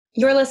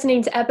You're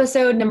listening to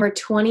episode number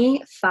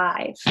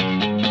 25.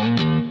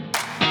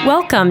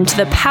 Welcome to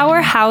the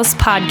Powerhouse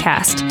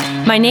Podcast.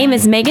 My name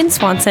is Megan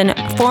Swanson,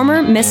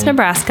 former Miss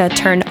Nebraska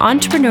turned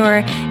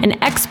entrepreneur and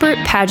expert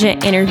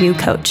pageant interview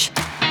coach.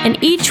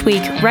 And each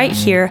week, right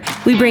here,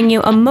 we bring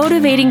you a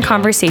motivating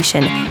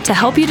conversation to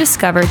help you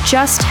discover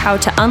just how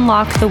to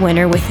unlock the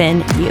winner within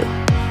you.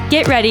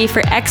 Get ready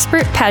for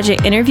expert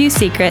pageant interview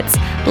secrets,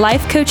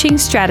 life coaching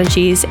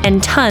strategies,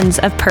 and tons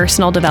of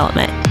personal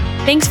development.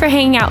 Thanks for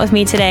hanging out with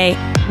me today.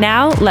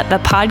 Now, let the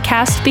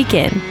podcast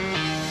begin.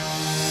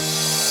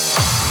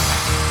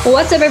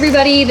 What's up,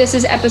 everybody? This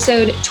is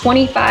episode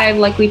 25,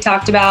 like we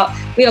talked about.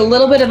 We had a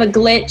little bit of a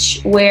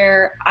glitch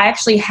where I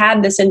actually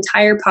had this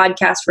entire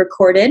podcast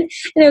recorded,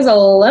 and it was a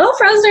little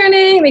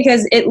frustrating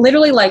because it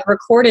literally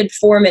recorded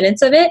 4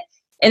 minutes of it,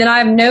 and then I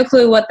have no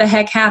clue what the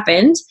heck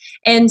happened.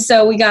 And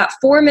so we got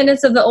 4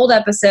 minutes of the old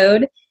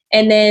episode,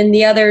 and then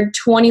the other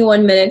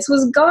 21 minutes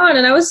was gone.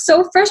 And I was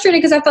so frustrated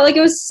because I felt like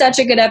it was such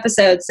a good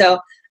episode. So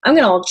I'm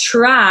going to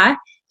try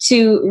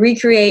to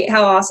recreate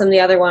how awesome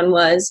the other one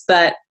was,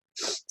 but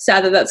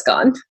sad that that's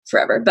gone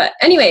forever. But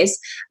anyways,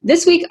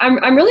 this week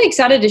I'm really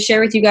excited to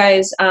share with you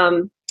guys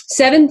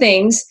 7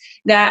 things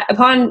that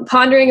upon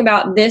pondering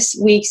about this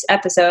week's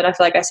episode, I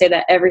feel like I say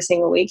that every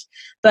single week,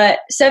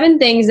 but 7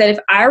 things that if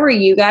I were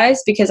you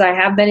guys, because I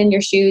have been in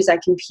your shoes, I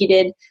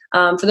competed.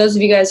 For those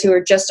of you guys who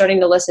are just starting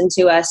to listen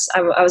to us,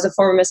 I was a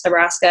former Miss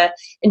Nebraska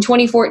in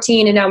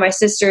 2014, and now my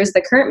sister is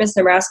the current Miss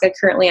Nebraska,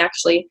 currently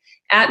actually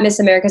at Miss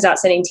America's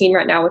Outstanding Teen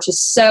right now, which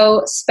is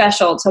so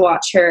special to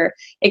watch her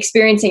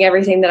experiencing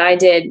everything that I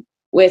did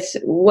with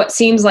what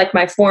seems like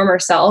my former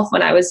self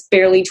when I was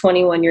barely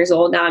 21 years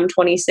old. Now I'm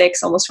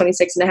 26, almost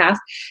 26 and a half.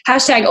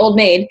 Hashtag old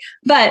maid.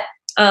 But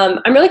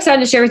I'm really excited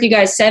to share with you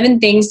guys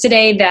 7 things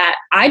today that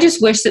I just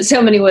wish that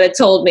somebody would have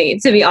told me,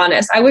 to be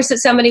honest. I wish that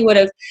somebody would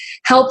have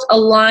helped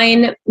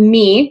align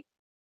me,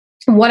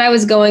 what I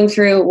was going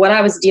through, what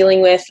I was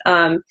dealing with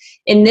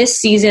in this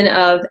season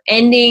of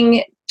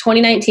ending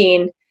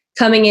 2019,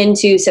 coming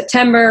into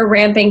September,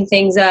 ramping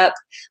things up.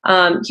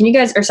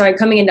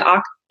 Coming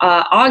into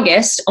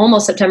August,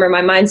 almost September.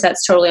 My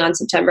mindset's totally on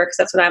September because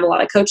that's when I have a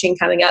lot of coaching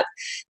coming up.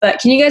 But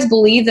can you guys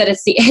believe that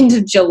it's the end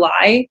of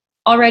July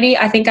already?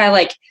 I think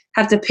I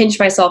have to pinch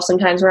myself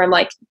sometimes where I'm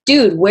like,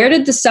 dude, where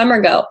did the summer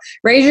go?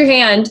 Raise your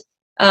hand.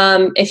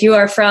 If you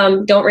are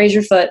don't raise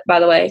your foot, by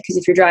the way, because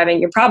if you're driving,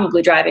 you're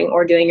probably driving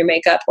or doing your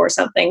makeup or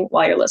something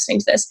while you're listening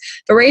to this.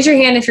 But raise your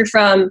hand if you're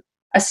from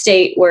a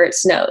state where it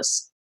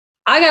snows.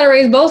 I got to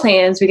raise both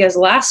hands because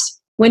last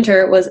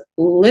winter was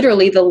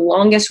literally the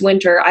longest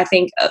winter, I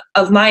think,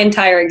 of my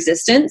entire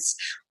existence.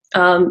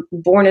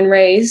 Born and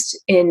raised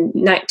in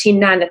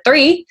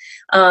 1993,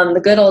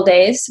 the good old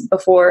days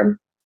before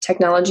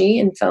technology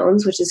and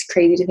phones, which is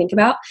crazy to think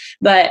about.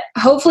 But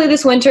hopefully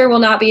this winter will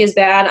not be as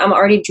bad. I'm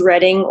already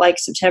dreading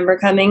September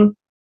coming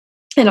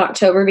in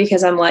October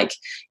because I'm like,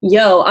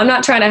 I'm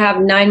not trying to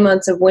have 9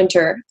 months of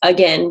winter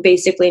again,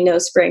 basically no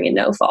spring and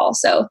no fall.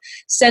 So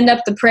send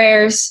up the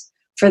prayers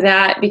for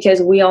that,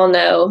 because we all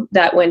know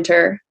that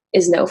winter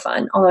is no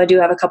fun. Although I do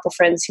have a couple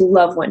friends who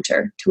love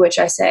winter, to which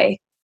I say,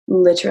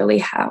 literally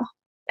how?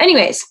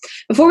 Anyways,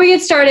 before we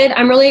get started,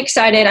 I'm really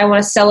excited. I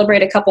want to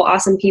celebrate a couple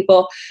awesome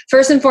people.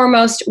 First and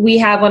foremost, we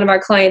have one of our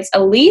clients,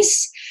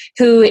 Elise,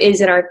 who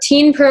is in our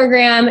teen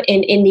program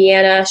in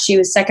Indiana. She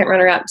was second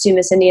runner-up to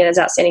Miss Indiana's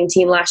Outstanding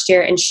Teen last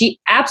year, and she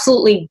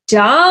absolutely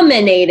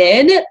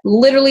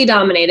literally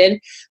dominated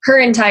her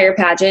entire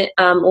pageant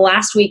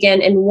last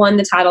weekend and won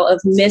the title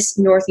of Miss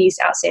Northeast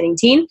Outstanding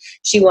Teen.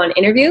 She won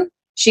interview.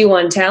 She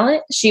won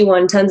talent, she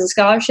won tons of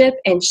scholarship,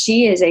 and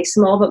she is a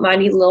small but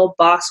mighty little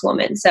boss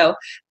woman. So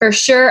for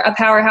sure, a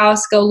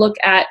powerhouse. Go look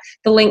at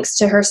the links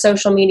to her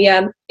social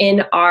media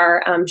in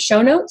our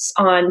show notes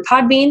on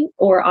Podbean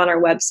or on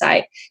our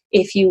website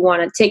if you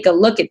want to take a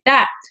look at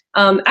that.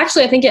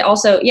 Actually, I think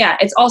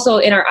it's also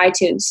in our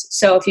iTunes.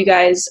 So if you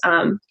guys,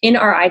 in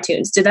our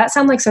iTunes, did that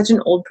sound like such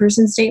an old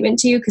person statement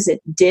to you? Because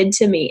it did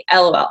to me,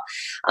 LOL.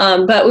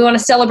 But we want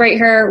to celebrate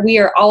her. We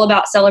are all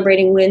about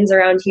celebrating wins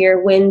around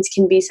here. Wins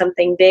can be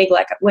something big,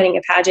 like winning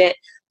a pageant.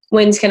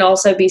 Wins can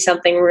also be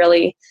something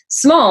really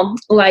small,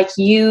 like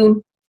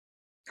you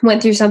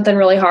went through something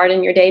really hard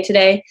in your day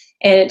today,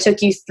 and it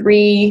took you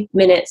 3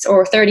 minutes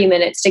or 30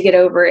 minutes to get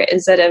over it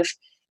instead of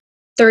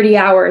 30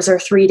 hours or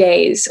 3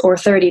 days or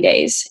 30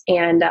 days.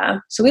 And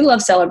so we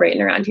love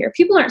celebrating around here.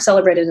 People aren't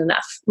celebrated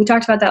enough. We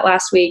talked about that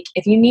last week.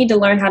 If you need to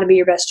learn how to be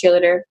your best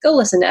cheerleader, go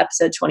listen to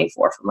episode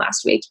 24 from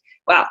last week.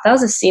 Wow, that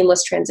was a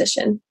seamless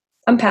transition.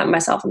 I'm patting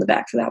myself on the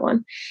back for that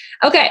one.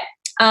 Okay.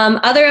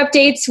 Other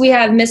updates, we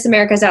have Miss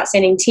America's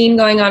Outstanding Teen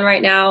going on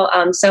right now.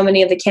 So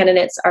many of the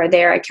candidates are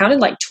there. I counted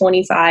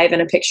 25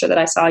 in a picture that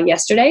I saw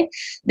yesterday.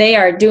 They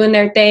are doing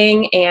their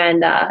thing,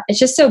 and it's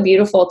just so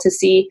beautiful to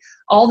see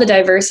all the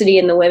diversity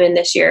in the women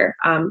this year.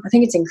 I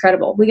think it's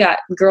incredible. We got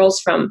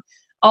girls from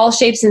all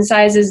shapes and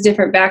sizes,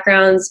 different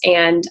backgrounds,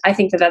 and I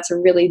think that that's a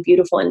really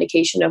beautiful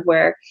indication of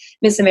where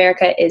Miss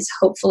America is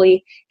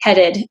hopefully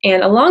headed.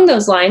 And along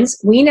those lines,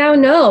 we now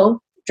know,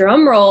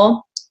 drum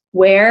roll,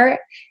 where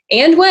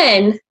and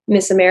when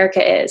Miss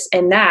America is.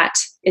 And that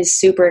is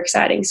super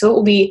exciting.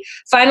 So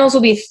finals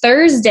will be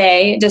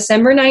Thursday,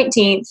 December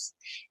 19th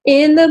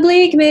in the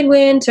bleak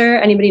midwinter.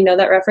 Anybody know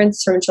that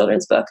reference from a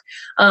children's book?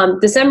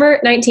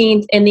 December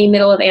 19th in the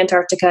middle of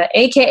Antarctica,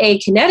 AKA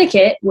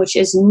Connecticut, which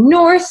is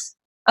north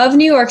of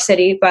New York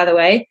City, by the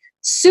way.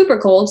 Super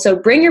cold. So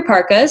bring your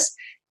parkas.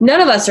 None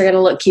of us are going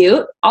to look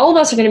cute. All of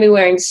us are going to be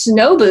wearing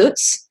snow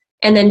boots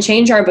and then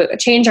change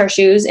our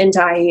shoes into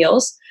high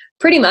heels,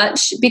 pretty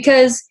much,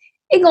 because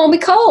it's going to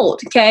be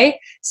cold. Okay.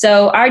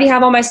 So I already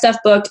have all my stuff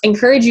booked.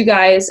 Encourage you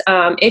guys,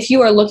 if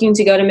you are looking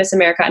to go to Miss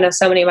America, I know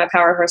so many of my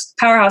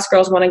powerhouse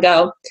girls want to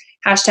go,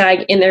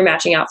 hashtag in their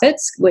matching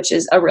outfits, which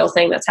is a real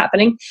thing that's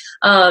happening.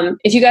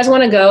 If you guys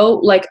want to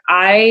go,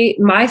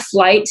 my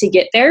flight to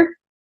get there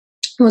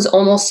was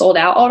almost sold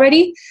out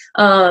already.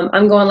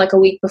 I'm going like a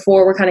week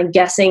before. We're kind of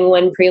guessing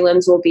when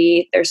prelims will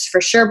be. There's for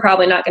sure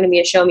probably not going to be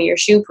a show me your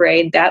shoe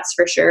parade. That's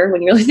for sure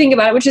when you really think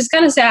about it, which is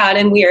kind of sad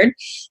and weird,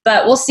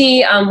 but we'll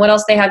see what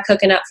else they have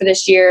cooking up for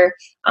this year.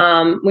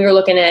 We were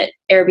looking at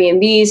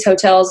Airbnbs,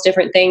 hotels,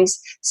 different things.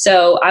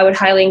 So I would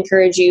highly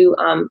encourage you,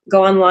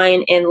 go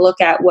online and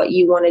look at what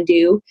you want to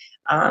do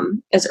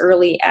as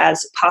early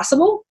as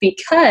possible,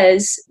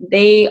 because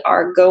they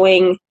are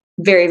going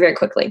very, very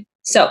quickly.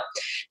 So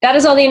that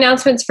is all the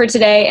announcements for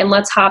today, and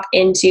let's hop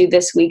into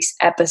this week's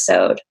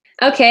episode.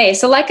 Okay,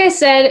 so like I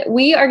said,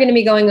 we are going to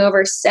be going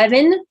over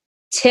 7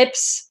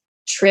 tips,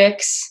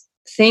 tricks,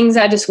 things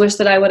I just wish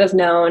that I would have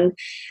known,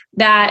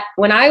 that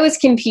when I was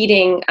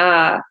competing,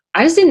 I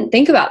just didn't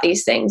think about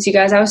these things, you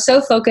guys. I was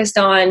so focused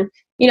on,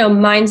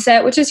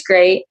 mindset, which is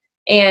great,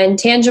 and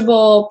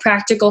tangible,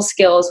 practical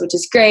skills, which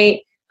is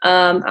great.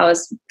 I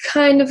was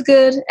kind of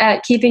good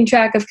at keeping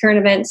track of current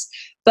events,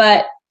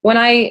 but when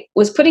I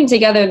was putting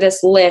together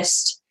this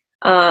list,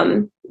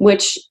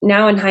 which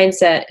now in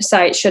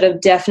hindsight should have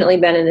definitely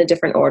been in a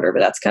different order, but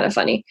that's kind of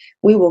funny.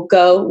 We will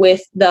go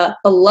with the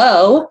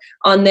below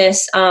on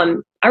this.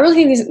 I really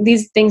think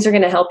these things are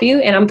going to help you,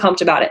 and I'm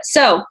pumped about it.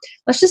 So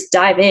let's just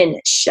dive in,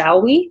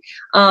 shall we?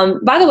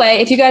 By the way,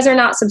 if you guys are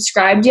not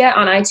subscribed yet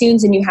on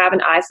iTunes and you have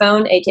an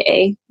iPhone,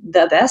 aka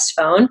the best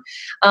phone,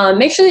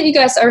 make sure that you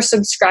guys are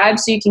subscribed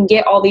so you can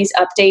get all these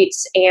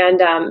updates.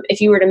 And if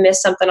you were to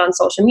miss something on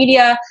social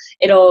media,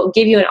 it'll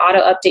give you an auto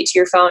update to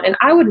your phone. And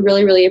I would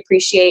really, really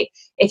appreciate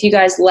if you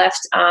guys left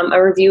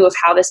a review of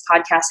how this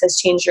podcast has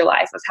changed your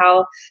life, of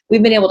how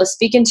we've been able to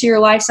speak into your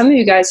life. Some of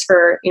you guys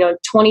for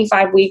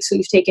 25 weeks,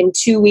 we've taken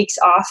 2 weeks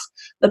off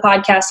the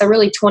podcast, so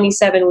really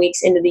 27 weeks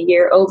into the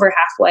year, over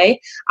halfway.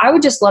 I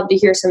would just love to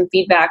hear some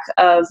feedback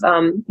of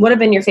what have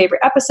been your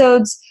favorite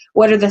episodes.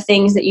 What are the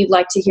things that you'd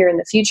like to hear in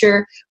the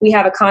future? We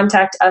have a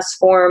contact us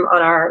form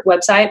on our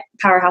website,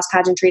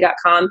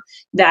 powerhousepageantry.com,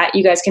 that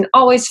you guys can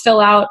always fill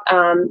out.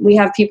 We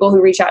have people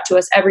who reach out to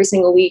us every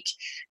single week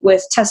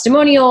with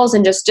testimonials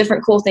and just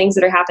different cool things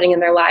that are happening in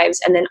their lives.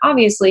 And then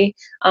obviously,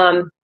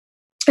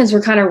 as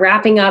we're kind of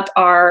wrapping up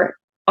our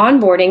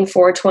onboarding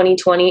for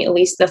 2020, at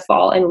least the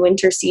fall and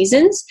winter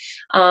seasons,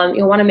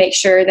 you'll want to make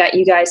sure that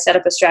you guys set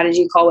up a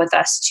strategy call with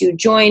us to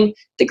join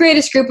the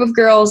greatest group of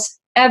girls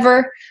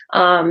ever.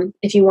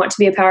 If you want to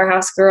be a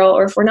powerhouse girl,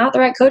 or if we're not the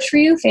right coach for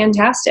you,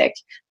 fantastic.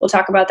 We'll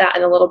talk about that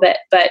in a little bit,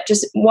 but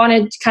just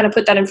wanted to kind of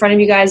put that in front of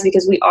you guys,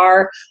 because we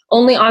are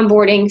only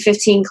onboarding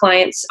 15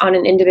 clients on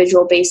an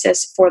individual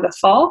basis for the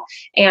fall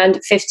and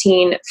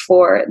 15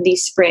 for the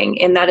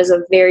spring. And that is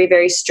a very,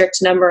 very strict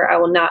number. I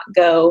will not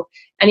go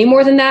any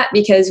more than that,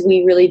 because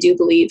we really do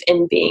believe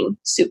in being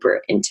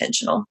super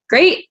intentional.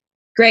 Great.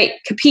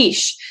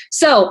 Capiche.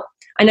 So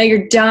I know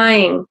you're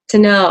dying to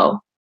know,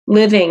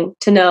 living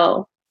to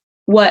know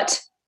what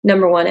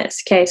number 1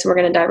 is. Okay, so we're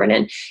going to dive right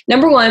in.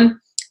 Number 1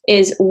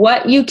 is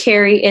what you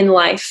carry in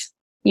life,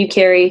 you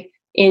carry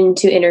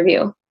into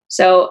interview.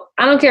 So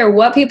I don't care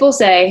what people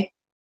say,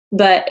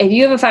 but if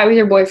you have a fight with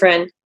your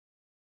boyfriend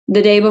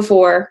the day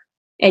before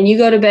and you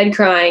go to bed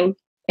crying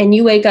and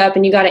you wake up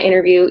and you got an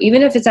interview,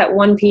 even if it's at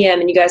 1 p.m.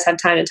 and you guys have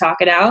time to talk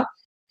it out,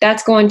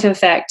 that's going to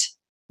affect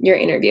your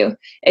interview.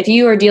 If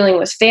you are dealing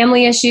with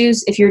family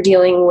issues, if you're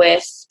dealing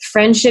with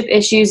friendship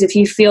issues, if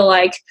you feel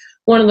like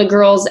one of the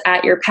girls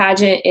at your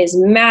pageant is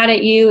mad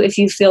at you, if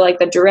you feel like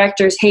the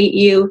directors hate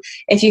you,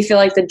 if you feel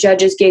like the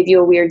judges gave you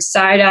a weird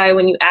side eye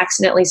when you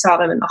accidentally saw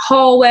them in the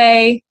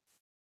hallway,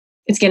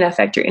 it's going to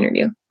affect your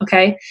interview.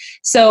 Okay.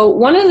 So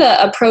one of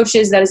the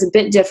approaches that is a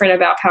bit different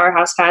about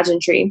Powerhouse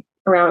Pageantry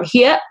around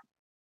here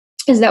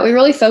is that we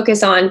really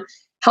focus on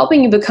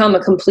helping you become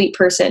a complete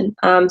person,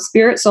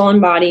 spirit, soul,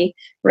 and body,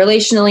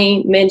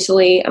 relationally,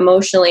 mentally,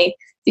 emotionally,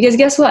 because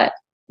guess what?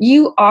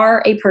 You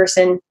are a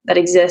person that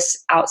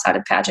exists outside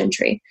of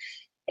pageantry.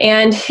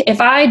 And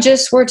if I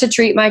just were to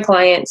treat my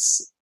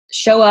clients,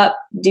 show up,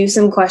 do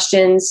some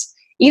questions,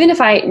 even if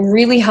I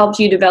really helped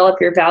you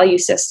develop your value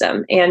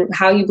system and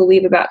how you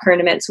believe about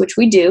current events, which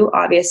we do,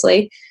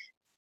 obviously,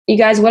 you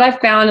guys, what I've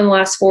found in the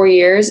last 4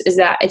 years is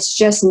that it's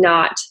just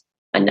not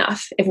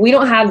enough. If we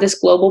don't have this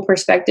global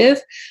perspective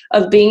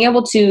of being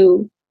able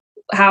to,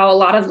 how a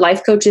lot of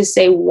life coaches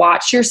say,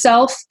 watch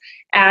yourself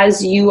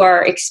as you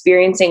are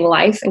experiencing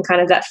life, and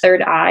kind of that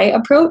third eye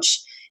approach,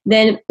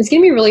 then it's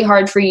going to be really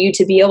hard for you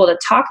to be able to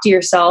talk to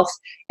yourself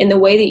in the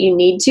way that you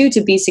need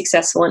to be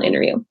successful in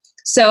interview.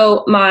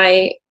 So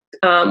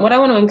what I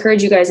want to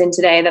encourage you guys in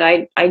today that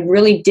I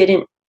really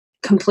didn't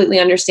completely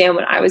understand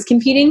when I was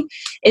competing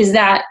is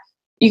that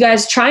you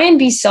guys try and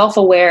be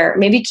self-aware.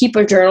 Maybe keep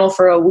a journal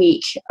for a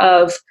week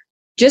of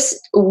just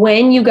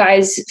when you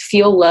guys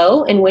feel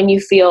low and when you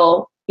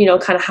feel,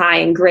 kind of high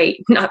and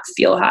great, not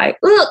feel high.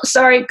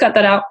 Sorry, cut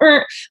that out.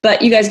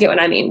 But you guys get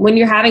what I mean. When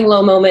you're having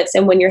low moments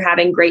and when you're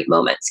having great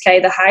moments, okay?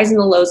 The highs and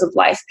the lows of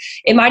life.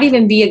 It might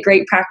even be a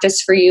great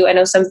practice for you. I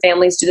know some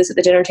families do this at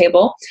the dinner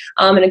table.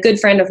 And a good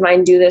friend of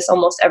mine do this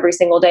almost every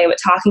single day, but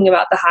talking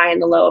about the high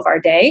and the low of our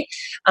day.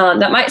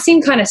 That might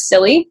seem kind of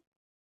silly,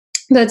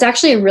 but it's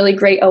actually a really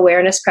great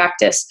awareness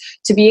practice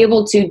to be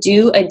able to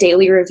do a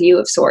daily review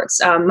of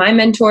sorts.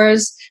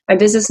 My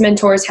business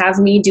mentors have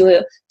me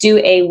do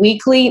a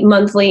weekly,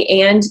 monthly,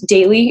 and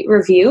daily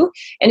review.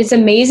 And it's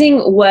amazing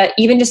what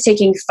even just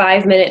taking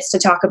 5 minutes to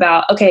talk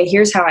about, okay,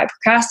 here's how I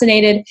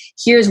procrastinated.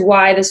 Here's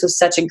why this was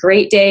such a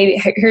great day.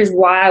 Here's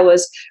why I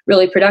was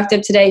really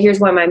productive today. Here's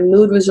why my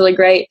mood was really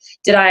great.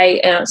 Did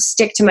I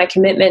stick to my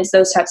commitments?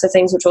 Those types of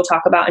things, which we'll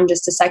talk about in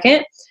just a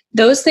second.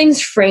 Those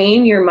things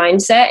frame your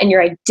mindset and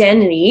your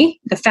identity,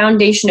 the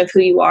foundation of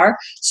who you are,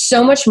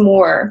 so much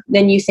more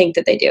than you think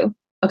that they do.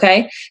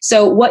 Okay.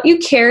 So what you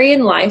carry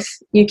in life,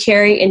 you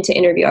carry into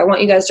interview. I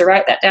want you guys to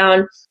write that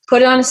down,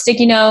 put it on a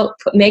sticky note,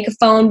 make a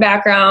phone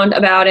background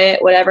about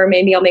it, whatever.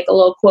 Maybe I'll make a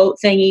little quote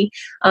thingy.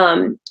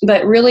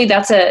 But really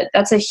that's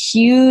a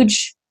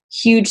huge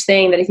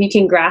thing that if you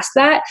can grasp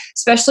that,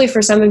 especially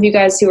for some of you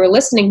guys who are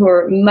listening, who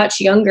are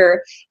much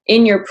younger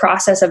in your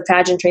process of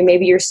pageantry,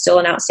 maybe you're still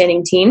an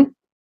outstanding teen.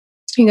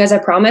 You guys, I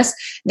promise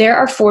there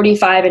are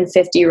 45 and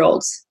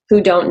 50-year-olds who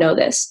don't know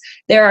this.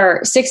 There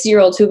are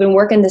 60-year-olds who've been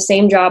working the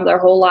same job their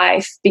whole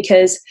life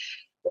because,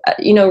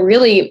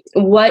 really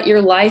what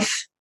your life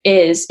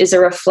is a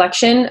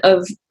reflection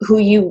of who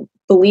you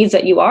believe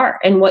that you are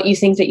and what you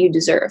think that you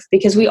deserve,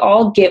 because we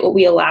all get what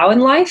we allow in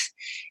life.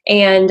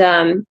 And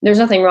there's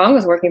nothing wrong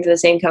with working for the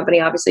same company,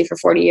 obviously, for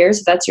 40 years.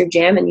 If that's your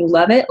jam and you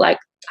love it, like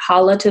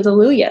holla to the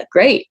Luya.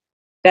 Great.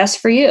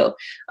 Best for you.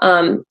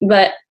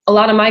 But a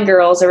lot of my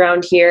girls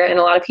around here and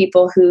a lot of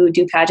people who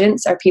do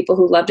pageants are people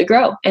who love to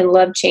grow and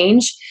love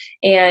change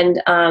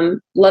and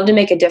love to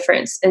make a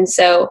difference. And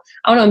so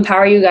I want to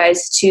empower you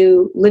guys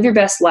to live your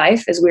best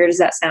life, as weird as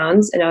that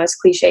sounds, and as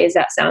cliche as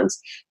that sounds,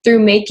 through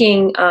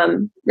making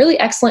really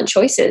excellent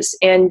choices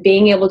and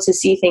being able to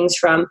see things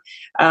from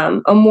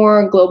a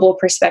more global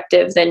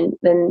perspective than,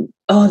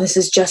 oh, this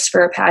is just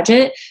for a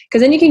pageant.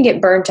 Because then you can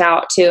get burnt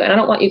out too. And I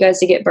don't want you guys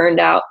to get burned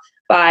out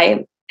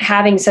by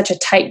having such a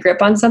tight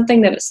grip on something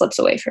that it slips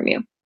away from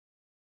you.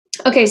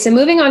 Okay, so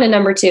moving on to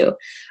number 2.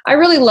 I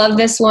really love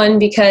this one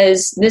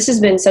because this has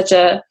been such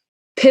a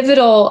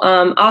pivotal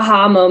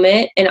aha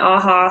moment and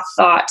aha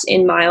thought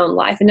in my own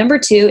life. And number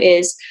 2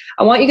 is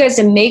I want you guys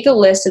to make a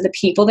list of the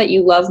people that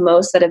you love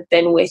most that have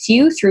been with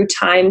you through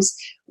times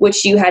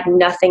which you had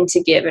nothing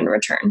to give in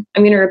return.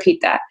 I'm going to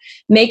repeat that.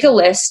 Make a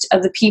list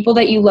of the people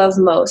that you love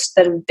most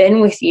that have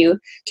been with you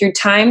through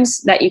times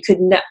that you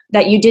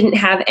didn't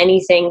have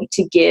anything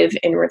to give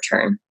in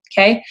return.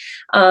 Okay.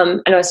 I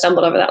know I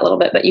stumbled over that a little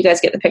bit, but you guys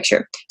get the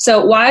picture.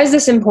 So why is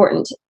this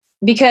important?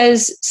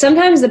 Because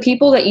sometimes the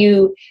people that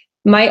you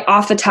might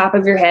off the top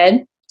of your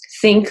head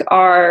think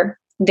are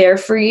there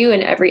for you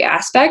in every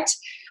aspect,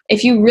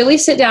 if you really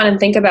sit down and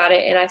think about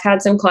it, and I've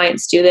had some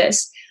clients do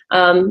this,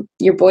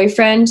 your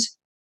boyfriend,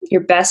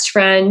 your best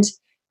friend,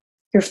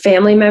 your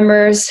family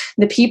members,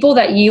 the people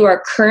that you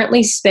are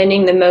currently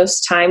spending the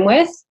most time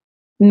with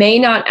may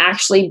not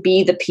actually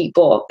be the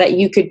people that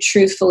you could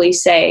truthfully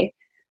say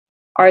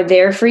are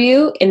there for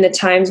you in the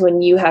times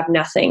when you have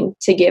nothing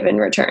to give in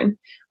return.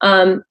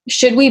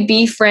 Should we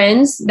be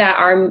friends that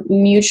are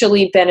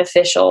mutually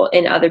beneficial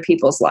in other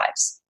people's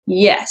lives?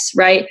 Yes,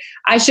 right?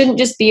 I shouldn't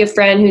just be a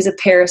friend who's a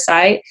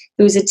parasite,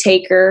 who's a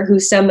taker,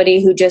 who's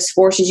somebody who just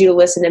forces you to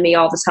listen to me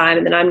all the time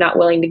and then I'm not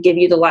willing to give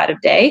you the light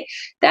of day.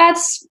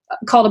 That's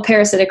called a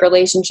parasitic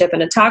relationship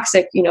and a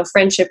toxic,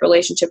 friendship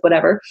relationship,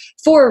 whatever,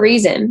 for a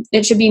reason.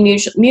 It should be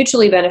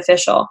mutually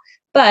beneficial.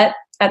 But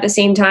at the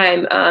same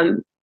time,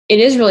 it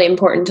is really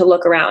important to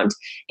look around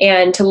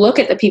and to look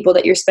at the people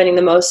that you're spending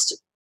the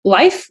most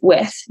life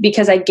with,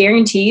 because I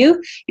guarantee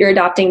you're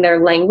adopting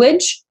their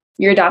language,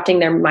 you're adopting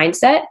their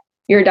mindset,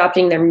 you're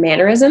adopting their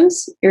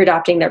mannerisms, you're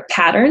adopting their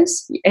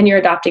patterns, and you're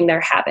adopting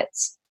their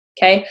habits.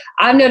 Okay.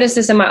 I've noticed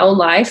this in my own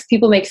life.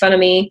 People make fun of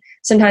me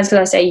sometimes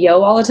because I say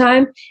yo all the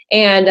time.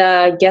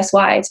 And guess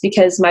why? It's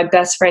because my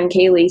best friend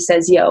Kaylee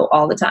says yo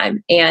all the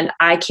time. And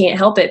I can't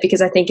help it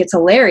because I think it's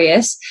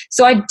hilarious.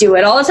 So I do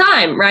it all the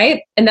time.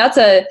 Right. And that's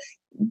a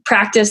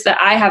practice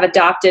that I have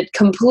adopted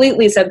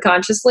completely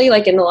subconsciously,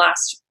 like in the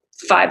last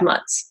 5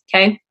 months.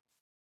 Okay.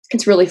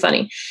 It's really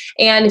funny.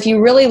 And if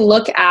you really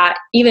look at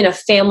even a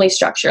family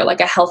structure, like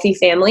a healthy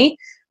family,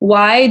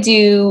 why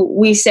do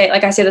we say,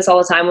 like I say this all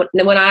the time,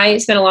 when I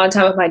spend a lot of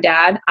time with my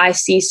dad, I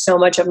see so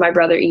much of my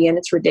brother Ian,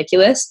 it's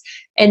ridiculous.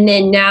 And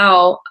then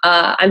now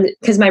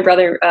because my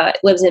brother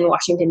lives in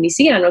Washington,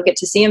 D.C., and I don't get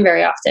to see him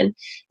very often.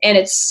 And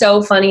it's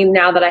so funny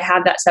now that I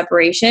have that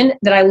separation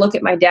that I look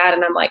at my dad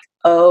and I'm like,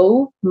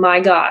 oh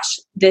my gosh,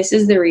 this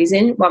is the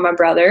reason why my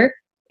brother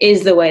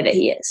is the way that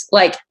he is.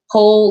 Like,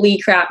 holy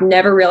crap,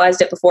 never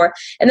realized it before.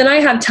 And then I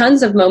have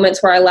tons of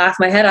moments where I laugh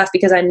my head off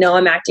because I know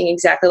I'm acting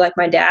exactly like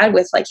my dad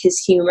with like his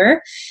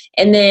humor.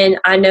 And then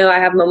I know I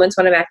have moments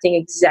when I'm acting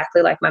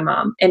exactly like my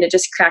mom. And it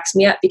just cracks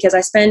me up because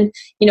I spend,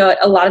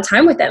 a lot of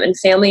time with them, and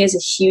family is a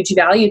huge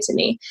value to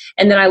me.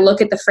 And then I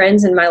look at the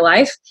friends in my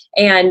life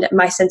and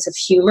my sense of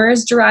humor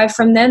is derived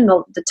from them.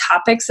 The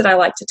topics that I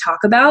like to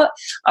talk about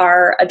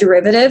are a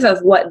derivative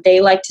of what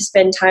they like to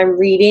spend time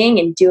reading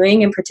and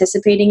doing and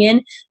participating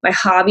in, my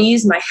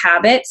hobbies, my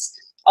habits,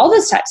 all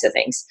those types of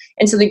things.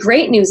 And so the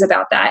great news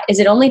about that is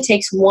it only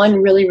takes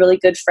one really, really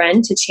good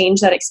friend to change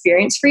that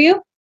experience for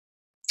you.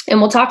 And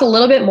we'll talk a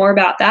little bit more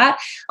about that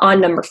on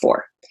number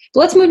 4. But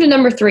let's move to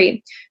number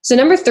 3. So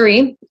number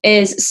 3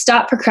 is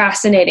stop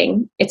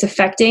procrastinating. It's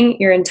affecting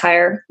your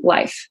entire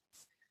life.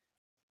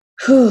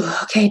 Whew,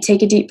 okay,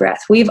 take a deep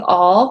breath. We've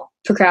all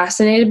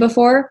procrastinated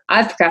before.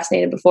 I've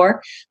procrastinated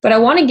before, but I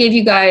want to give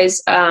you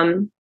guys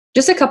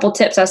just a couple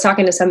tips. I was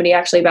talking to somebody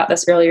actually about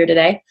this earlier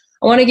today.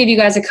 I want to give you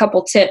guys a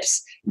couple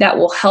tips that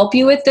will help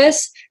you with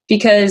this,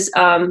 because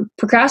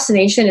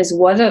procrastination is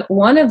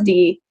one of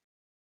the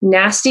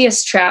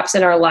nastiest traps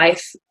in our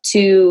life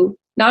to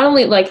not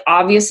only like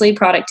obviously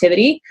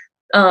productivity,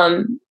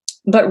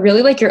 but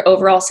really like your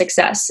overall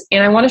success.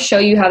 And I want to show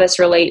you how this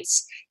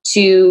relates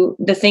to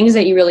the things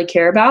that you really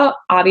care about,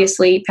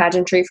 obviously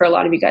pageantry for a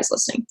lot of you guys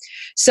listening.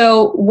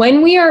 So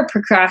when we are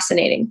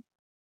procrastinating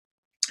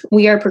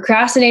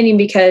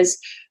because,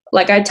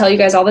 like I tell you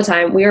guys all the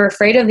time, we are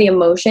afraid of the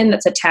emotion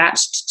that's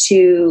attached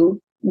to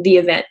the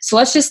event. So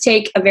let's just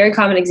take a very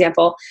common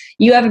example.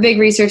 You have a big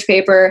research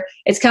paper,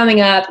 it's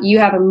coming up, you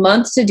have a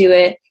month to do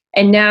it,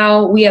 and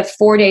now we have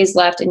 4 days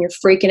left and you're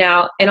freaking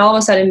out. And all of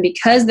a sudden,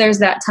 because there's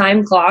that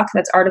time clock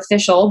that's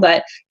artificial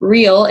but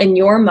real in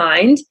your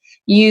mind,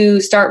 you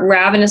start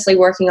ravenously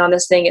working on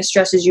this thing. It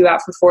stresses you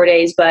out for 4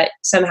 days, but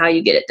somehow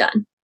you get it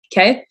done.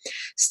 Okay?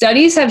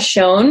 Studies have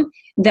shown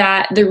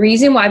that the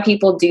reason why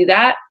people do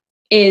that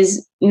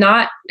is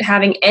doesn't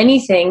have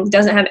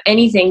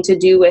anything to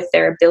do with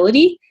their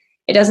ability.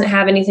 It doesn't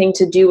have anything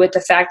to do with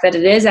the fact that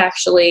it is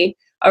actually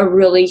a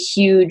really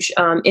huge,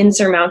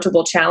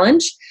 insurmountable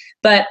challenge.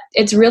 But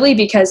it's really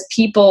because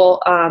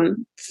people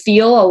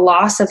feel a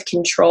loss of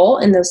control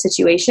in those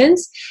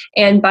situations.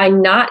 And by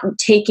not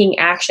taking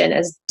action,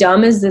 as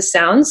dumb as this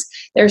sounds,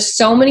 there's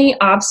so many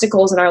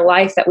obstacles in our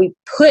life that we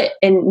put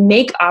and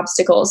make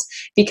obstacles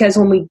because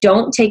when we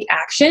don't take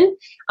action,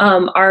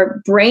 our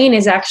brain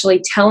is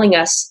actually telling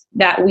us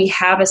that we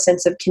have a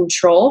sense of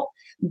control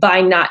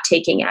by not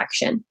taking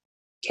action.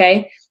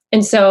 Okay.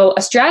 And so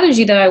a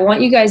strategy that I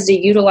want you guys to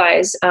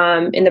utilize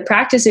in the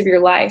practice of your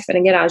life, and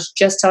again, I was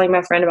just telling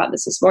my friend about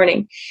this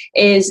morning,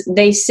 is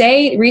they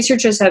say,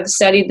 researchers have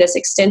studied this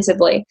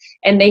extensively,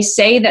 and they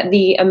say that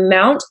the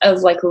amount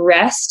of like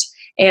rest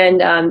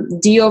and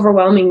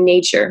de-overwhelming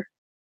nature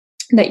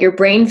that your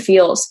brain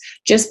feels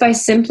just by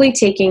simply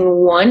taking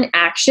one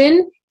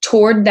action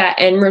toward that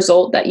end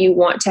result that you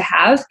want to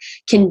have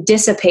can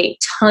dissipate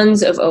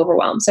tons of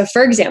overwhelm. So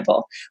for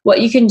example,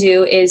 what you can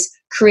do is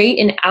create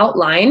an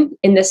outline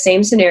in the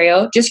same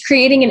scenario, just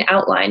creating an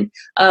outline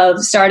of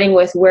starting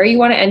with where you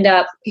want to end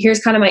up. Here's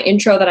kind of my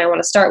intro that I want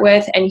to start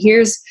with. And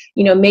here's,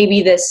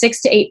 maybe the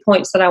 6 to 8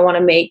 points that I want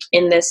to make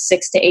in this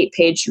 6 to 8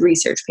 page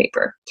research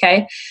paper.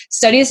 Okay.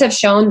 Studies have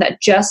shown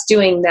that just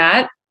doing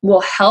that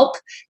will help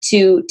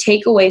to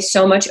take away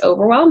so much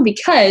overwhelm,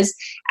 because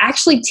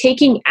actually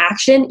taking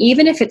action,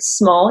 even if it's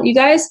small, you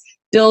guys,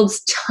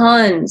 builds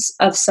tons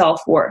of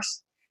self-worth.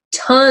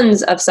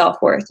 Tons of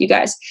self-worth, you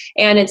guys.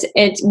 And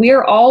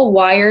we're all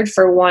wired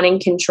for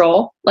wanting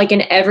control, like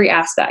in every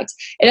aspect.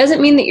 It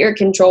doesn't mean that you're a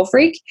control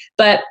freak,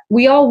 but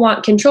we all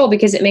want control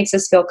because it makes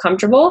us feel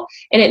comfortable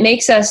and it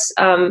makes us,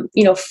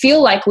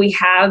 feel like we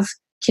have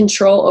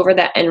control over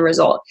that end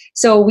result.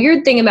 So a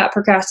weird thing about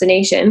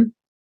procrastination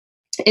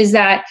is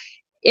that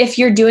if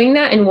you're doing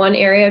that in one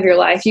area of your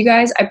life, you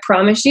guys, I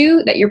promise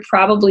you that you're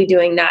probably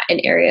doing that in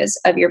areas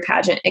of your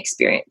pageant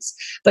experience.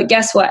 But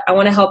guess what? I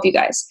want to help you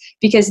guys,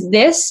 because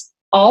this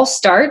all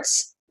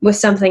starts with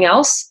something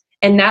else,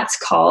 and that's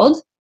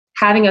called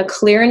having a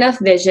clear enough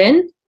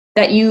vision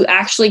that you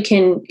actually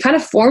can kind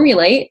of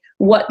formulate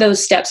what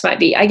those steps might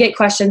be. I get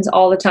questions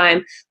all the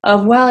time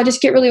of, well, I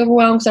just get really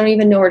overwhelmed because I don't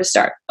even know where to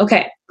start.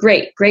 Okay,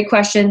 great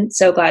question.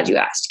 So glad you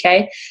asked,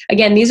 okay?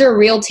 Again, these are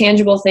real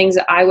tangible things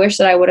that I wish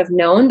that I would have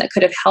known that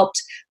could have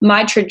helped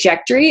my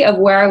trajectory of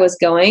where I was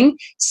going,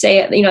 say,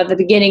 at the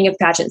beginning of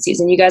pageant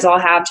season. You guys all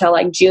have till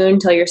like June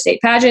till your state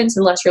pageants,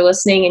 unless you're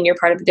listening and you're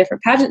part of a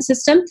different pageant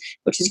system,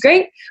 which is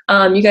great.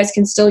 You guys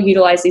can still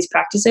utilize these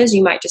practices.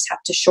 You might just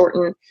have to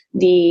shorten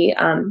the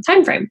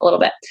time frame a little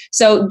bit.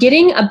 So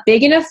getting a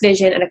big enough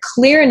vision and a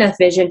clear enough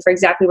vision for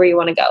exactly where you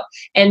want to go.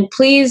 And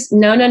please,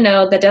 no,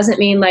 that doesn't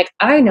mean like,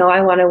 I know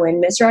I want to win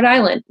Miss Rhode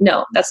Island.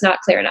 No, that's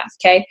not clear enough.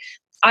 Okay.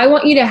 I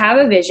want you to have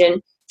a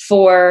vision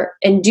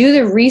and do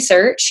the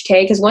research.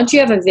 Okay. Because once you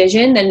have a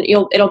vision, then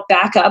it'll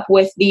back up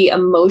with the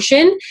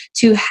emotion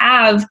to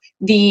have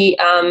the,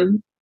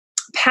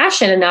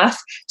 passion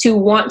enough to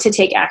want to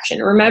take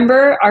action.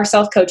 Remember our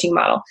self-coaching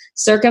model: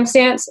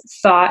 circumstance,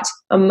 thought,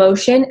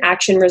 emotion,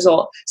 action,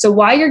 result. So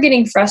while you're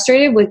getting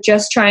frustrated with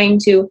just trying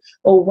to,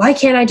 well, why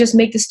can't I just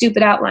make the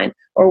stupid outline?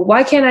 Or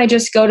why can't I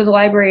just go to the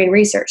library and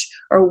research?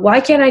 Or why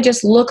can't I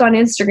just look on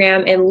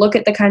Instagram and look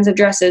at the kinds of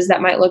dresses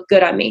that might look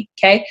good on me?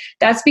 Okay.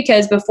 That's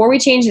because before we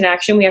change an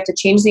action, we have to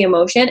change the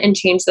emotion and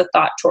change the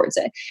thought towards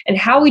it. And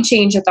how we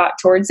change the thought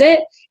towards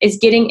it is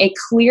getting a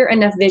clear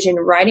enough vision,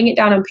 writing it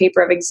down on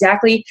paper of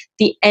exactly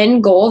the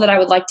end goal that I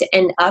would like to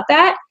end up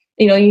at.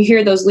 You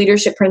hear those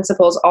leadership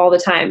principles all the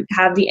time,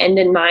 have the end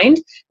in mind.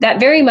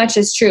 That very much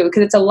is true,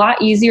 because it's a lot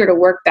easier to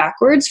work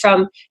backwards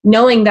from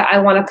knowing that I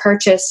want to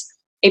purchase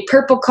a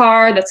purple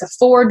car that's a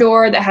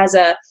 4-door that has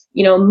a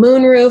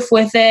moon roof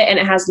with it, and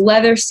it has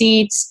leather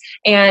seats,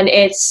 and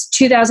it's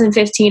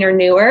 2015 or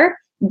newer.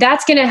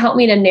 That's going to help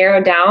me to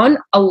narrow down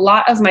a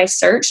lot of my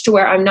search to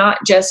where I'm not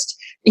just,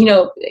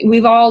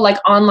 we've all like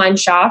online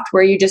shopped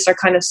where you just are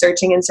kind of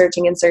searching and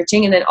searching and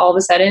searching. And then all of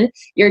a sudden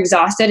you're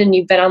exhausted and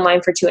you've been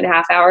online for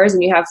 2.5 hours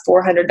and you have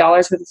 $400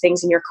 worth of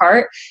things in your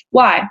cart.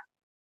 Why?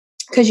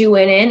 Because you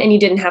went in and you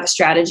didn't have a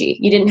strategy.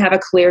 You didn't have a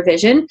clear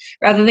vision.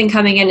 Rather than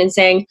coming in and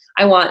saying,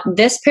 I want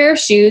this pair of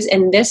shoes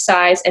and this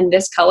size and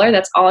this color,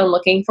 that's all I'm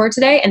looking for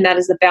today, and that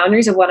is the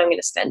boundaries of what I'm going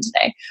to spend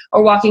today.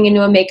 Or walking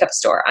into a makeup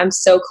store. I'm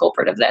so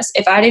culprit of this.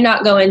 If I did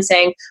not go in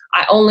saying,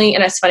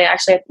 and it's funny, I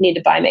actually need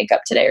to buy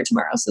makeup today or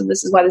tomorrow, so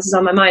this is why this is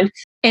on my mind.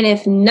 And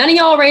if none of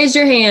y'all raised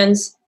your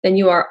hands, then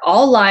you are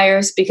all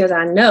liars, because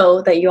I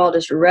know that you all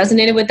just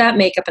resonated with that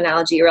makeup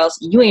analogy, or else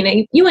you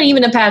ain't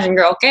even a pageant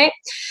girl, okay?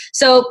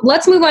 So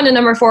let's move on to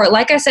number 4.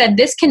 Like I said,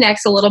 this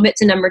connects a little bit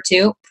to number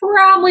 2.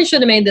 Probably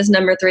should have made this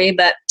number 3,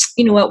 but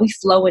you know what? We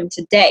flow in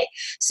today.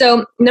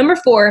 So number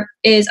 4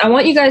 is I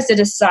want you guys to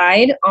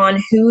decide on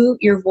who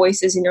your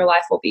voices in your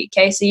life will be,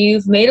 okay? So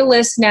you've made a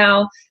list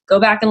now. Go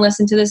back and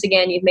listen to this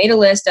again. You've made a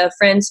list of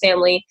friends,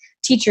 family,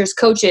 teachers,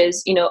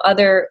 coaches,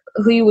 other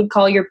who you would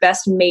call your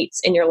best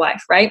mates in your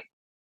life, right?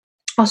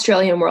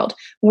 Australian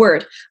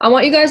word. I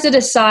want you guys to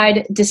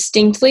decide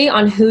distinctly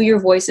on who your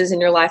voices in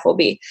your life will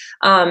be.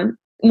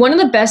 One of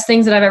the best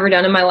things that I've ever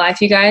done in my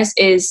life, you guys,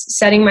 is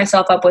setting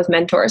myself up with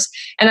mentors.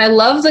 And I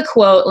love the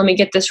quote, let me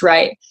get this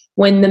right: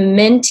 when the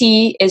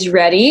mentee is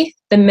ready,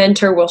 the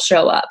mentor will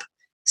show up.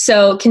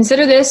 So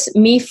consider this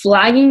me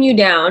flagging you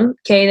down,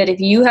 okay, that if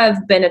you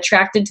have been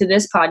attracted to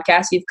this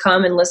podcast, you've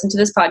come and listened to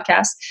this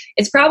podcast,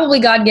 it's probably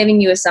God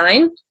giving you a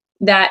sign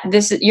that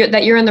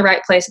you're in the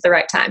right place at the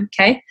right time,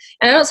 okay?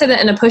 And I don't say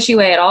that in a pushy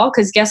way at all,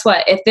 because guess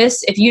what?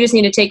 If you just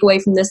need to take away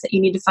from this that you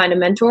need to find a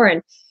mentor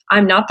and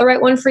I'm not the right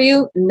one for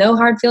you, no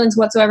hard feelings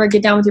whatsoever.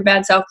 Get down with your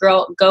bad self,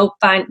 girl. Go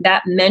find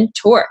that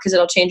mentor, because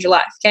it'll change your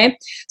life, okay?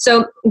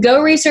 So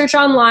go research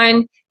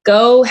online.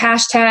 Go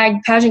hashtag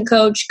pageant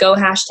coach. Go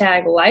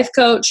hashtag life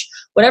coach.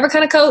 Whatever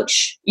kind of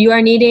coach you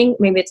are needing.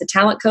 Maybe it's a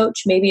talent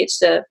coach. Maybe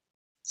it's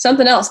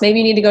something else. Maybe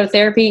you need to go to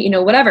therapy,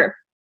 whatever.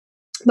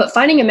 But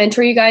finding a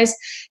mentor, you guys,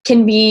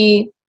 can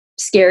be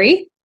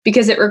scary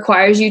because it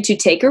requires you to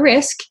take a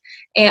risk.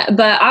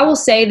 But I will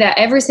say that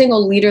every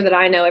single leader that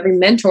I know, every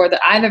mentor that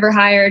I've ever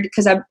hired,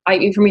 because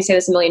you've heard me say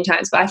this a million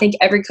times, but I think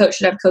every coach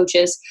should have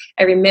coaches.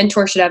 Every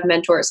mentor should have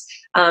mentors.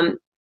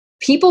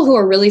 People who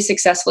are really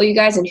successful, you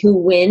guys, and who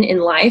win in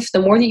life, the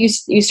more that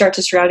you start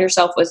to surround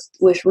yourself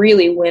with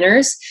really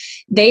winners,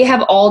 they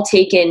have all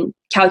taken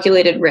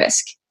calculated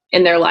risk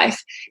in their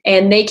life.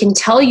 And they can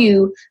tell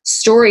you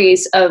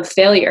stories of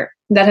failure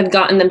that have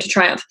gotten them to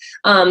triumph.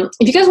 If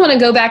you guys want to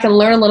go back and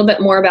learn a little bit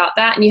more about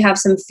that, and you have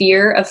some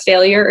fear of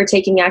failure or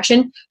taking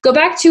action, go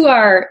back to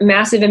our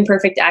Massive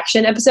Imperfect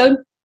Action episode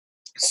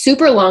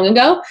super long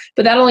ago,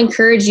 but that'll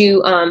encourage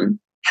you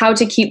how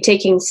to keep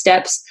taking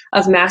steps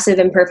of massive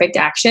imperfect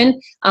action,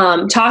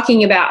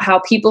 talking about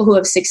how people who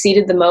have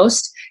succeeded the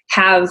most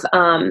have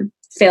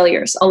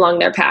failures along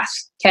their path,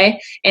 okay?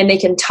 And they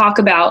can talk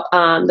about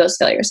those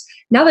failures.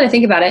 Now that I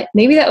think about it,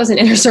 maybe that was an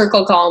Inner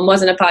Circle call and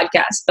wasn't a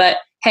podcast, but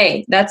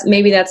hey, that's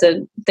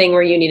a thing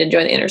where you need to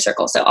join the Inner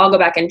Circle. So I'll go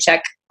back and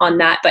check on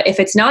that. But if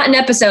it's not an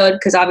episode,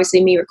 because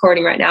obviously me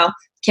recording right now,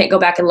 can't go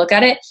back and look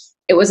at it.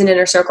 It was an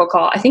Inner Circle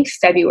call. I think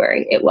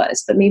February it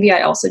was, but maybe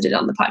I also did it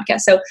on the podcast.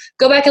 So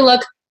go back and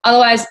look.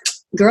 Otherwise,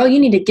 girl, you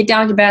need to get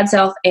down to your bad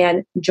self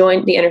and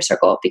join the Inner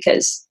Circle,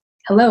 because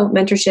hello,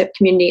 mentorship,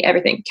 community,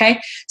 everything.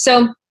 Okay.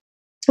 So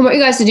I want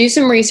you guys to do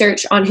some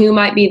research on who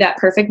might be that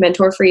perfect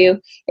mentor for you.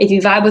 If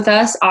you vibe with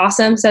us,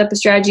 awesome. Set up a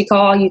strategy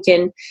call. You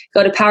can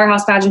go to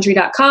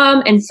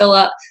powerhousepageantry.com and fill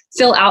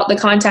out the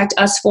contact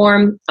us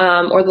form,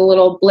 or the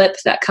little blip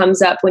that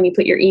comes up when you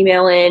put your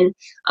email in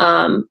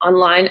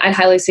online. I'd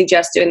highly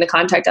suggest doing the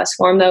contact us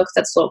form though, because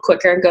that's a little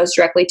quicker and goes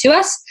directly to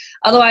us.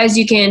 Otherwise,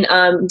 you can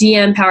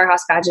DM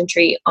Powerhouse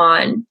Pageantry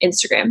on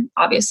Instagram,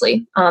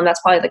 obviously.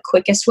 That's probably the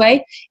quickest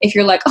way. If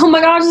you're like, oh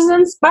my gosh, this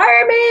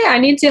inspired me, I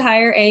need to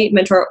hire a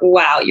mentor.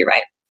 Wow, you're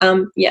right.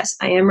 Yes,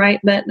 I am right,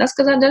 but that's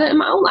because I've done it in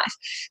my own life.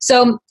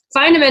 So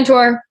find a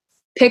mentor,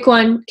 pick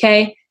one,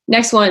 okay?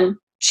 Next one,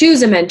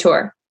 choose a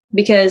mentor.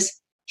 Because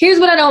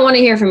here's what I don't want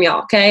to hear from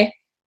y'all, okay?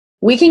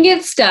 We can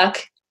get stuck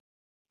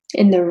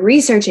in the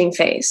researching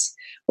phase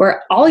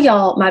where all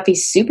y'all might be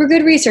super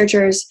good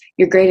researchers.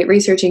 You're great at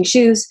researching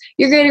shoes.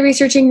 You're great at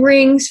researching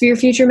rings for your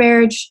future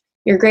marriage.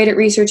 You're great at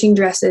researching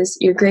dresses.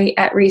 You're great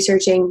at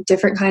researching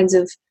different kinds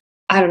of,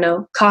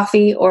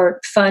 coffee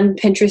or fun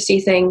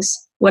Pinteresty things,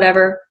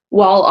 whatever,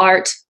 wall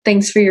art,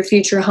 things for your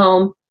future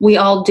home. We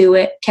all do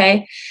it,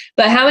 okay?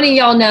 But how many of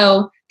y'all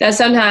know that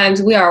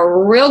sometimes we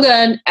are real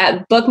good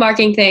at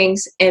bookmarking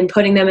things and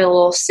putting them in a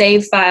little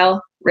save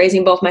file,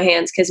 raising both my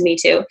hands because me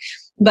too.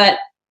 But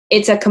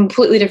it's a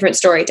completely different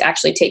story to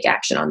actually take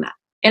action on that.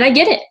 And I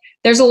get it.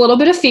 There's a little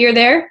bit of fear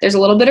there. There's a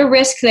little bit of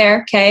risk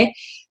there, okay?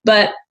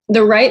 But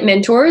the right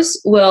mentors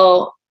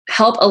will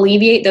help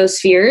alleviate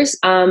those fears.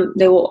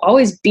 They will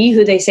always be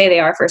who they say they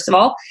are, first of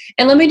all.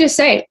 And let me just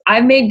say,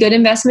 I've made good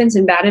investments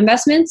and bad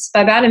investments.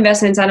 By bad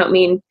investments, I don't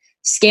mean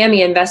scammy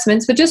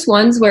investments, but just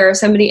ones where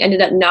somebody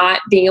ended up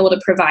not being able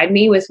to provide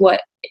me with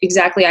what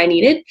exactly I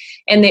needed,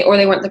 and they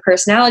weren't the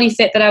personality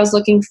fit that I was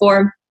looking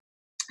for.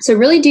 So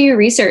really do your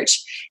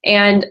research,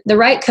 and the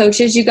right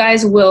coaches, you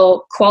guys,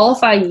 will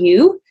qualify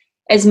you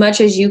as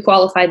much as you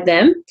qualified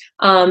them.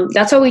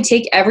 That's why we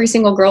take every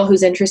single girl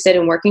who's interested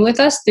in working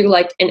with us through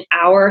like an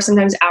hour,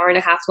 sometimes hour and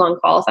a half long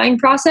qualifying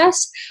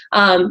process.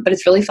 But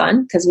it's really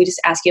fun because we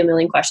just ask you a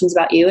million questions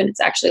about you, and it's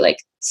actually like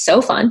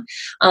so fun.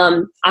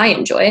 I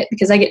enjoy it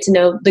because I get to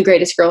know the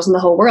greatest girls in the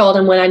whole world.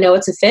 And when I know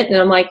it's a fit,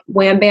 then I'm like,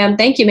 wham, bam,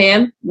 thank you,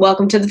 ma'am.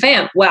 Welcome to the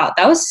fam. Wow,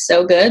 that was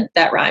so good.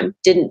 That rhyme.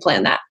 Didn't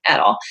plan that at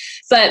all.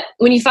 But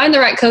when you find the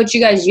right coach,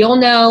 you guys, you'll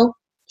know,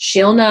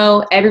 she'll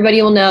know,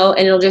 everybody will know,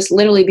 and it'll just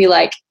literally be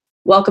like,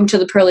 welcome to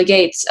the pearly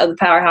gates of the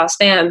Powerhouse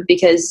fam,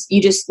 because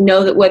you just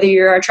know that whether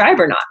you're our tribe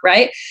or not,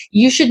 right?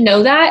 You should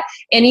know that.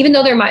 And even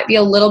though there might be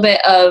a little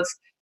bit of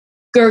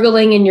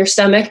gurgling in your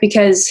stomach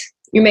because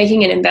you're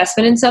making an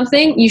investment in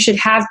something, you should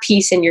have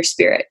peace in your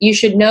spirit. You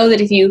should know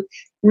that if you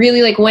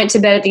really went to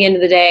bed at the end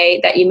of the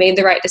day, that you made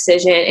the right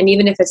decision. And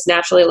even if it's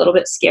naturally a little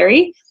bit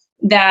scary,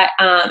 that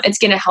it's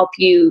going to help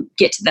you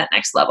get to that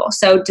next level.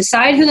 So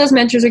decide who those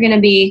mentors are going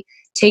to be.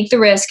 Take the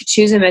risk,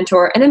 choose a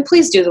mentor, and then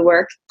please do the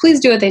work. Please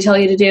do what they tell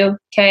you to do,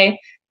 okay?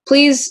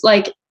 Please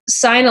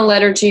sign a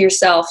letter to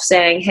yourself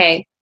saying,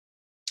 hey,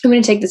 I'm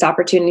going to take this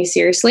opportunity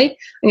seriously.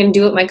 I'm going to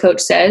do what my coach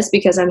says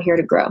because I'm here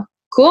to grow.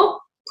 Cool?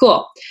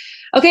 Cool.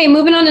 Okay,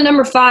 moving on to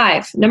number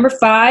 5. Number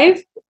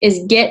 5 is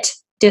get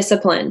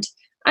disciplined.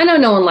 I know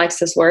no one likes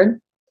this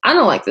word. I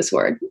don't like this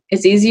word.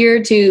 It's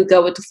easier to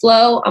go with the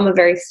flow. I'm a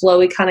very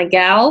flowy kind of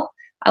gal.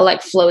 I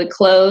like flowy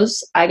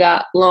clothes. I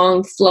got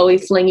long,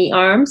 flowy, flingy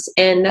arms,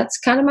 and that's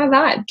kind of my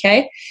vibe,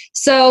 okay?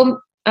 So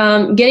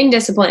getting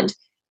disciplined.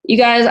 You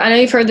guys, I know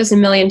you've heard this a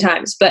million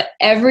times, but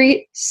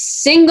every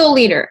single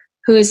leader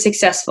who is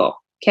successful,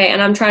 okay, and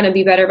I'm trying to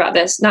be better about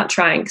this, not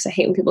trying because I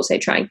hate when people say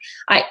trying.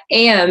 I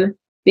am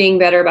being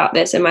better about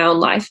this in my own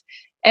life.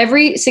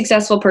 Every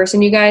successful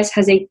person, you guys,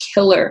 has a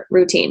killer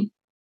routine.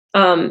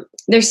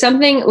 There's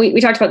something, we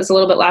talked about this a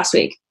little bit last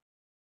week,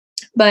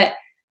 but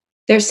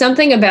there's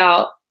something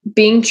about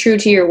being true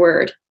to your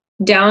word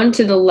down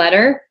to the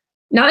letter,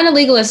 not in a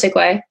legalistic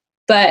way,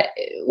 but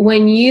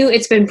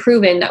it's been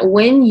proven that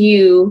when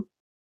you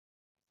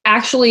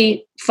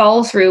actually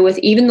follow through with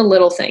even the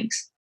little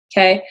things,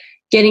 okay,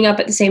 getting up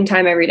at the same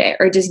time every day,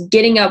 or just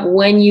getting up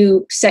when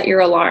you set your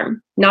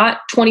alarm, not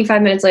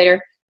 25 minutes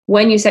later,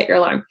 when you set your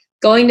alarm,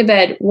 going to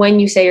bed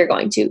when you say you're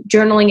going to,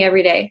 journaling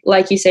every day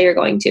like you say you're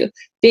going to,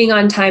 being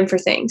on time for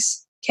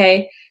things,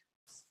 okay?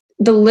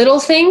 The little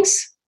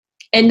things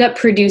end up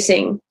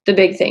producing the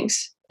big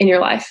things in your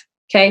life,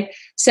 okay?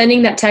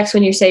 Sending that text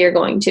when you say you're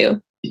going to,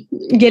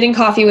 getting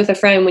coffee with a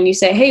friend when you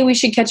say, hey, we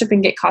should catch up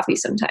and get coffee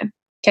sometime,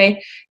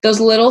 okay? Those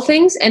little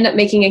things end up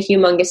making a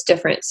humongous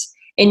difference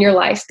in your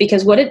life,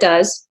 because what it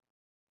does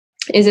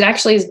is it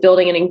actually is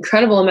building an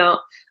incredible amount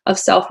of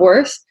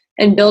self-worth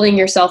and building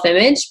your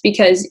self-image,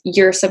 because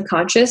your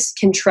subconscious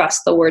can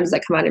trust the words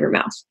that come out of your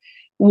mouth.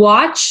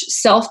 Watch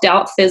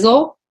self-doubt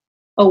fizzle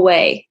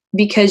away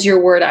because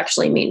your word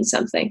actually means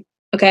something.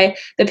 Okay.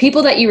 The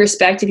people that you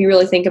respect, if you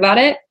really think about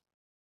it,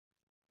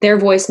 their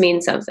voice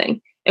means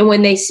something. And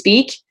when they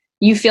speak,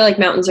 you feel like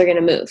mountains are going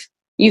to move.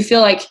 You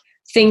feel like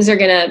things are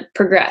going to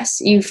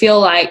progress. You feel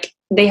like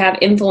they have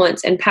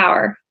influence and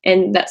power,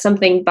 and that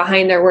something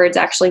behind their words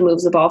actually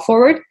moves the ball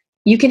forward.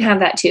 You can have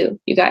that too,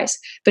 you guys,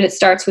 but it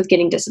starts with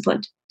getting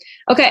disciplined.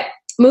 Okay.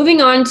 Moving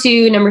on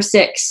to number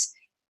 6,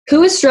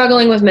 Who is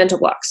struggling with mental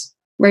blocks?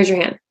 Raise your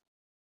hand.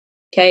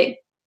 Okay.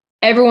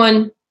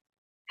 Everyone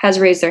has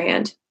raised their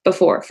hand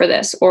before for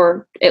this,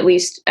 or at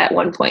least at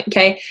one point.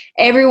 Okay.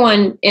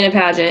 Everyone in a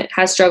pageant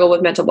has struggled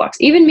with mental blocks,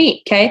 even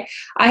me. Okay.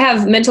 I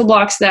have mental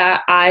blocks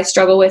that I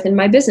struggle with in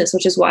my business,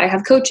 which is why I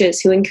have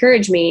coaches who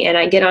encourage me, and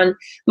I get on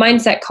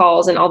mindset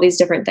calls and all these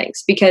different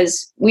things,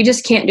 because we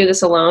just can't do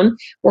this alone.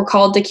 We're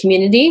called to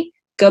community.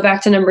 Go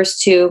back to numbers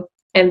 2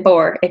 and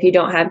 4. If you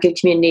don't have good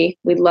community,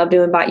 we'd love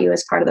to invite you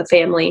as part of the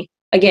family.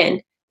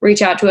 Again,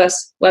 reach out to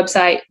us,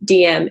 website,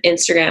 DM,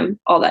 Instagram,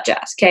 all that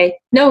jazz, okay?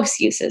 No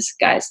excuses,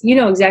 guys. You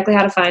know exactly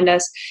how to find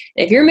us.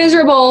 And if you're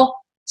miserable,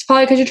 it's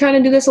probably because you're trying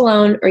to do this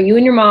alone, or you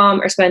and your mom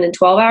are spending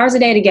 12 hours a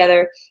day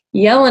together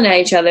yelling at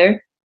each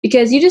other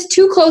because you're just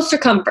too close to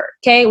comfort,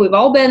 okay? We've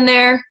all been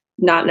there,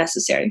 not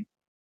necessary.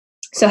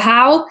 So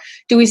how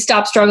do we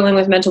stop struggling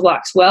with mental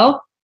blocks?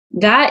 Well,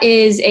 that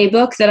is a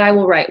book that I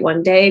will write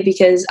one day,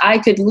 because I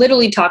could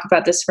literally talk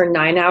about this for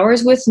 9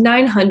 hours with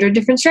 900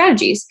 different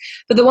strategies.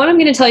 But the one I'm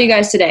going to tell you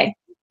guys today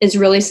is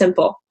really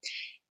simple.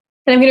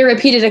 And I'm going to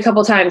repeat it a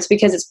couple times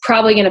because it's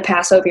probably going to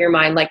pass over your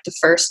mind like the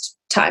first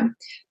time.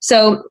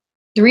 So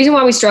the reason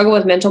why we struggle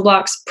with mental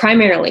blocks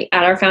primarily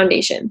at our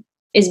foundation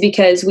is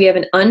because we have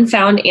an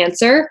unfound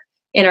answer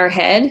in our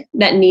head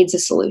that needs a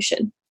solution.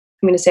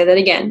 I'm going to say that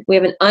again. We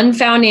have an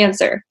unfound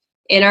answer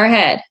in our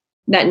head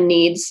that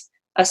needs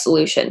a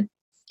solution.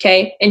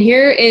 Okay. And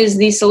here is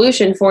the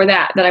solution for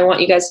that I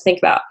want you guys to think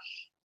about.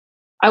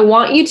 I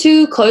want you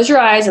to close your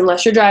eyes.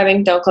 Unless you're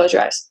driving, don't close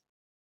your eyes.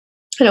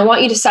 And I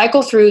want you to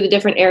cycle through the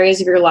different areas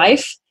of your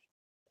life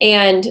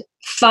and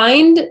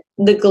find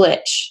the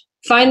glitch,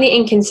 find the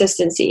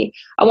inconsistency.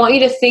 I want you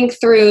to think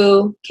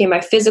through, okay, my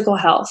physical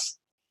health.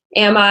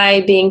 Am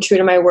I being true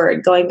to my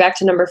word? Going back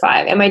to number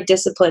 5, am I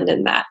disciplined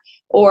in that?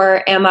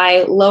 Or am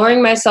I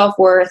lowering my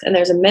self-worth and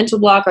there's a mental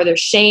block, or there's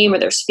shame, or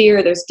there's fear,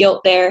 or there's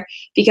guilt there?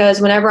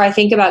 Because whenever I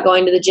think about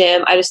going to the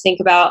gym, I just think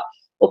about,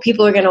 well,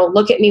 people are going to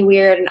look at me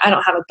weird, and I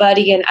don't have a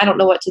buddy, and I don't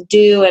know what to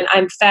do, and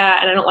I'm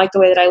fat, and I don't like the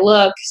way that I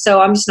look,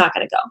 so I'm just not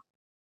going to go.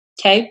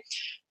 Okay?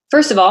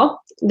 First of all,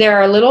 there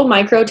are little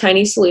micro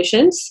tiny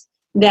solutions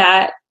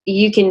that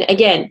you can,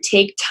 again,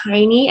 take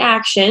tiny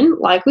action,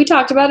 like we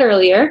talked about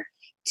earlier,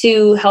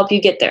 to help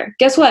you get there.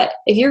 Guess what?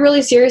 If you're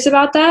really serious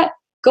about that,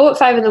 go at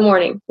 5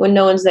 a.m. when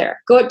no one's there.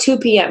 Go at 2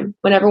 p.m.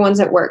 when everyone's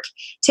at work.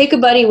 Take a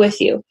buddy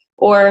with you,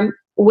 or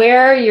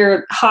wear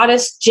your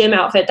hottest gym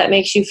outfit that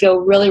makes you feel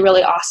really,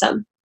 really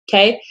awesome.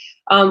 Okay?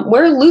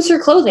 Wear looser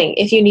clothing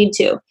if you need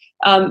to.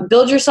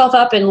 Build yourself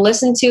up and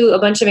listen to a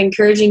bunch of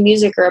encouraging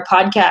music or a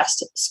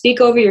podcast. Speak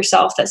over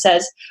yourself that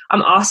says,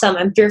 I'm awesome.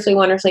 I'm fearfully,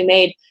 wonderfully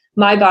made.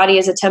 My body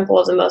is a temple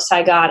of the Most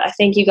High God. I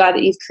thank you, God,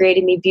 that you've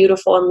created me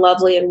beautiful and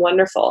lovely and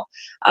wonderful.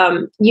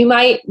 You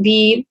might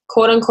be,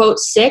 quote unquote,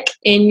 sick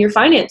in your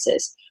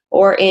finances,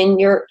 or in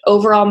your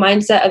overall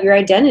mindset of your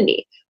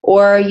identity,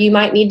 or you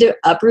might need to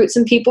uproot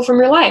some people from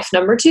your life.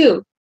 Number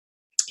 2,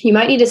 you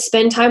might need to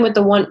spend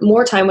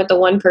more time with the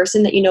one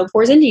person that you know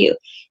pours into you.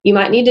 You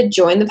might need to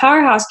join the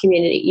Powerhouse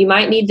community. You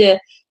might need to,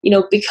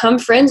 become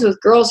friends with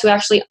girls who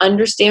actually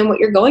understand what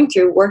you're going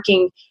through,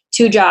 working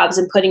 2 jobs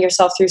and putting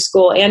yourself through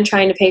school and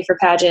trying to pay for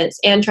pageants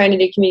and trying to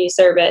do community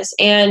service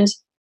and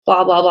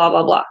blah, blah, blah,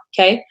 blah, blah.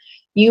 Okay.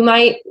 You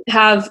might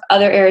have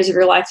other areas of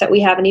your life that we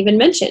haven't even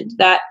mentioned.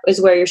 That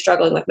is where you're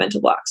struggling with mental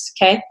blocks.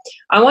 Okay.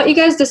 I want you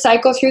guys to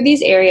cycle through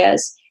these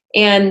areas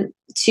and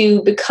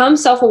to become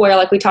self-aware,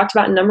 like we talked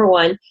about in number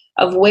 1,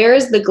 of where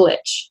is the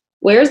glitch?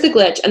 Where is the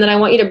glitch? And then I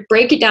want you to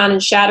break it down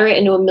and shatter it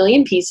into a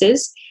million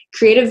pieces,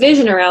 create a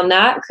vision around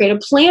that, create a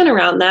plan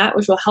around that,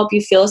 which will help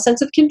you feel a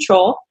sense of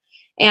control.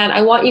 And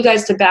I want you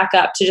guys to back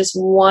up to just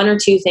 1 or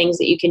 2 things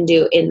that you can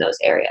do in those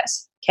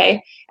areas.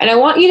 Okay. And I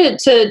want you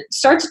to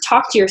start to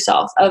talk to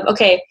yourself of,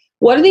 okay,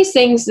 what are these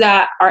things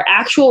that are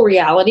actual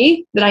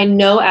reality that I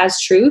know as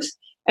truth?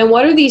 And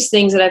what are these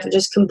things that I've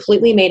just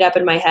completely made up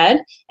in my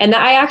head and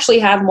that I actually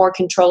have more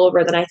control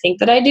over than I think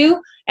that I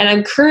do? And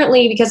I'm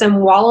currently, because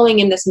I'm wallowing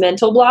in this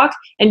mental block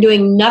and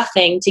doing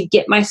nothing to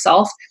get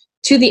myself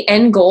to the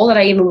end goal that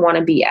I even want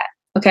to be at.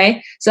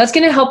 Okay. So that's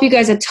going to help you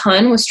guys a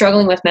ton with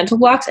struggling with mental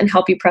blocks and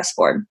help you press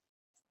forward.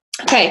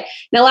 Okay.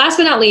 Now, last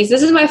but not least,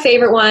 this is my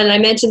favorite one. And I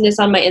mentioned this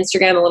on my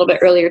Instagram a little bit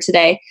earlier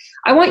today.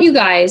 I want you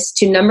guys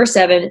to, number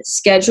 7,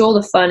 schedule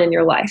the fun in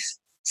your life.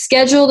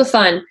 Schedule the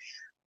fun.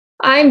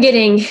 I'm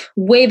getting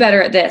way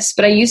better at this,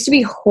 but I used to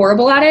be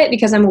horrible at it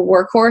because I'm a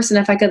workhorse. And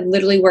if I could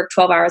literally work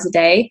 12 hours a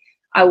day,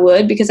 I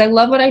would, because I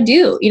love what I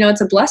do.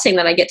 It's a blessing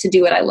that I get to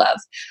do what I love.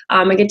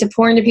 I get to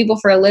pour into people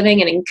for a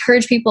living and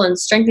encourage people and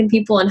strengthen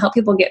people and help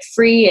people get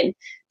free. And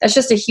that's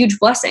just a huge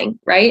blessing,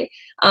 right?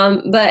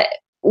 But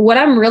what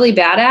I'm really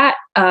bad at,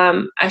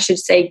 I should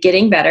say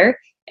getting better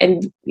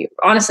and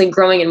honestly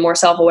growing in more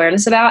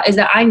self-awareness about, is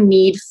that I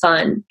need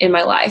fun in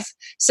my life.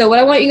 So what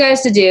I want you guys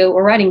to do,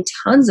 we're writing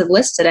tons of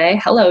lists today.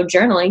 Hello,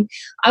 journaling.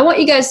 I want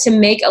you guys to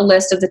make a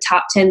list of the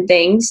top 10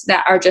 things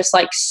that are just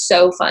like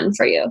so fun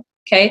for you.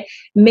 Okay.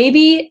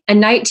 Maybe a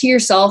night to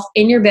yourself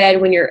in your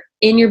bed when you're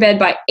in your bed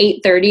by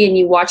 8:30 and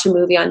you watch a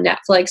movie on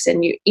Netflix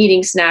and you're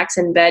eating snacks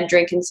in bed,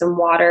 drinking some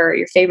water or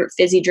your favorite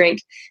fizzy drink.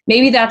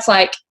 Maybe that's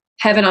like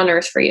heaven on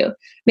earth for you.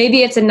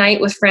 Maybe it's a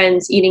night with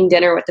friends eating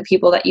dinner with the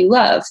people that you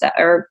love that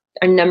are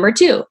number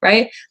 2,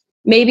 right?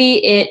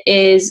 Maybe it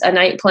is a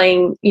night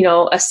playing,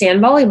 a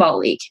sand volleyball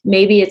league.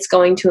 Maybe it's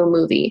going to a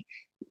movie.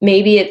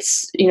 Maybe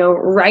it's,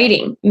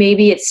 writing.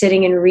 Maybe it's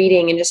sitting and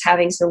reading and just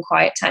having some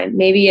quiet time.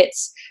 Maybe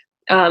it's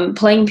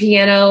playing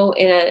piano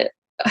in a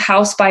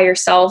house by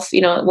yourself,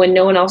 when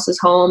no one else is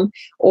home,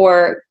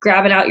 or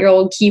grabbing out your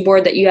old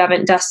keyboard that you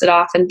haven't dusted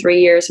off in 3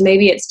 years.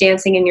 Maybe it's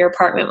dancing in your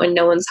apartment when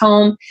no one's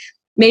home.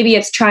 Maybe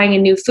it's trying a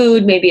new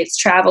food. Maybe it's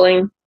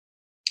traveling.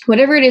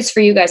 Whatever it is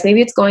for you guys.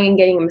 Maybe it's going and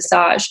getting a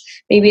massage.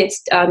 Maybe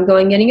it's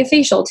going and getting a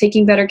facial,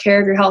 taking better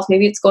care of your health.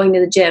 Maybe it's going to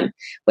the gym.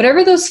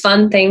 Whatever those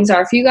fun things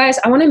are for you guys,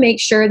 I want to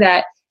make sure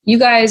that you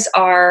guys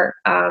are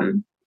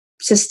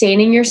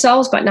sustaining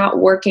yourselves, but not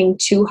working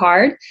too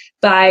hard,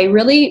 by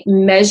really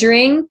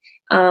measuring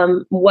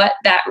what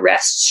that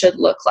rest should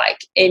look like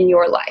in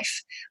your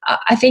life.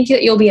 I think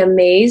that you'll be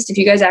amazed if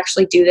you guys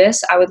actually do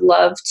this. I would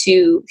love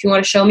to, if you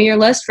want to show me your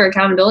list for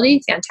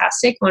accountability,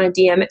 fantastic. You want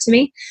to DM it to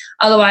me.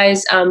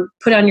 Otherwise,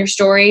 put on your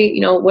story,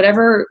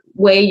 whatever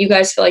way you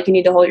guys feel like you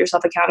need to hold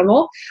yourself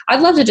accountable.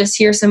 I'd love to just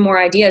hear some more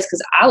ideas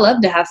because I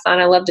love to have fun.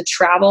 I love to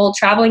travel.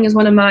 Traveling is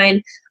one of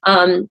mine.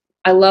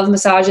 I love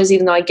massages,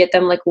 even though I get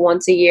them like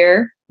once a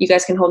year. You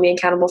guys can hold me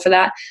accountable for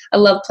that. I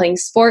love playing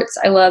sports.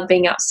 I love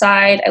being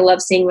outside. I love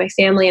seeing my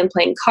family and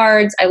playing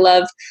cards. I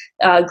love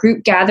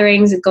group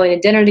gatherings and going to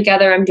dinner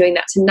together. I'm doing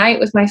that tonight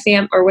with my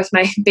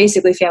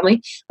basically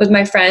family, with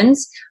my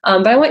friends.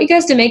 But I want you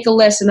guys to make a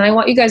list, and then I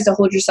want you guys to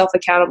hold yourself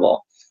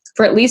accountable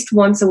for at least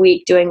once a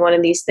week doing one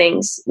of these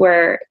things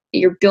where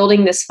you're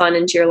building this fun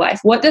into your life.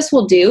 What this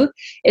will do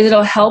is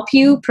it'll help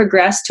you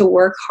progress to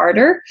work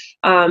harder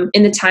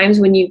in the times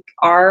when you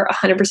are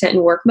 100%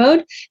 in work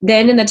mode.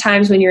 Then in the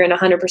times when you're in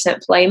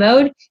 100% play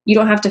mode, you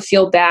don't have to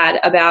feel bad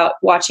about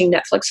watching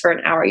Netflix for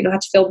an hour. You don't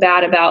have to feel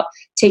bad about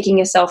taking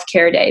a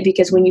self-care day,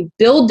 because when you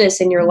build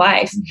this in your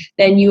life,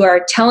 then you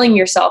are telling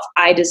yourself,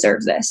 I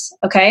deserve this.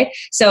 Okay.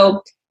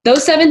 So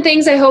those 7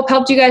 things I hope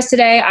helped you guys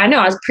today. I know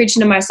I was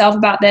preaching to myself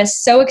about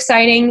this. So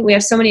exciting. We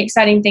have so many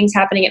exciting things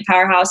happening at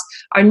Powerhouse.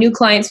 Our new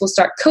clients will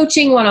start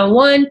coaching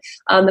one-on-one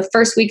the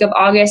first week of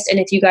August.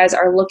 And if you guys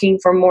are looking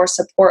for more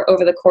support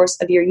over the course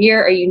of your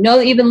year, or you know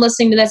that you've been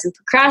listening to this and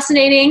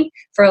procrastinating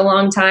for a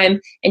long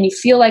time and you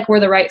feel like we're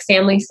the right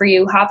family for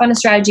you, hop on a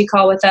strategy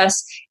call with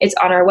us. It's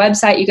on our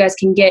website. You guys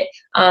can get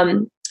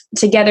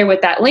together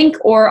with that link,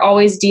 or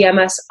always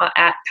DM us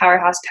at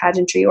Powerhouse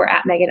Pageantry or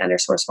at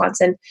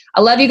Megan_Swanson.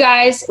 I love you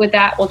guys. With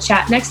that, we'll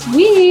chat next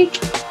week.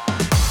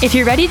 If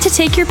you're ready to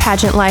take your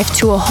pageant life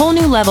to a whole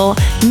new level,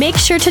 make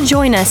sure to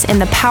join us in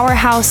the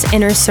Powerhouse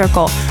Inner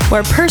Circle,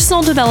 where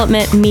personal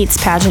development meets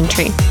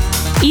pageantry.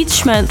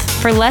 Each month,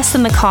 for less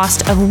than the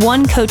cost of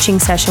one coaching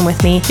session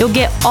with me, you'll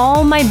get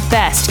all my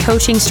best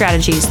coaching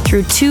strategies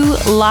through 2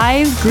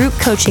 live group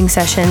coaching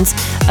sessions,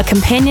 a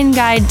companion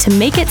guide to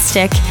make it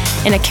stick,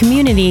 and a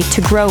community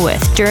to grow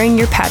with during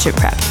your pageant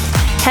prep.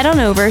 Head on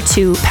over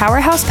to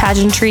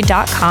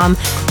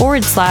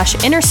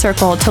powerhousepageantry.com/inner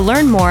circle to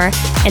learn more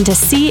and to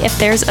see if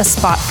there's a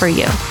spot for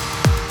you.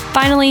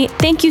 Finally,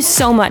 thank you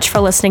so much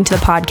for listening to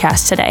the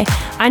podcast today.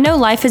 I know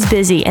life is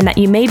busy and that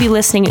you may be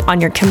listening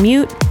on your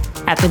commute,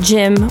 at the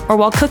gym, or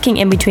while cooking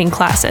in between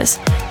classes.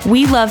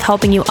 We love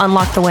helping you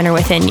unlock the winner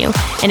within you.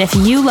 And if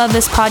you love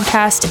this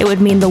podcast, it would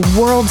mean the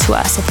world to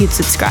us if you'd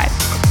subscribe.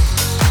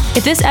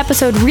 If this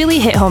episode really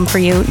hit home for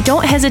you,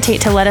 don't hesitate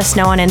to let us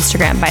know on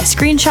Instagram by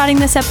screenshotting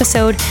this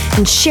episode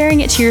and sharing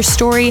it to your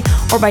story,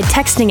 or by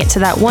texting it to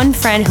that one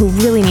friend who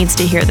really needs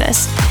to hear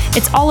this.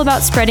 It's all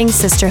about spreading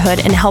sisterhood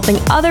and helping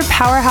other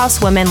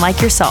powerhouse women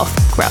like yourself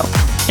grow.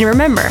 And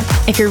remember,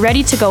 if you're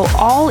ready to go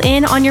all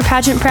in on your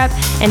pageant prep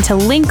and to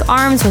link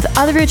arms with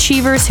other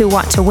achievers who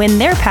want to win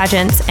their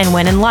pageants and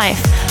win in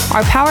life,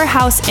 our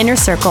Powerhouse Inner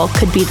Circle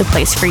could be the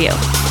place for you.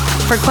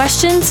 For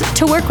questions,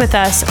 to work with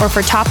us, or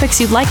for topics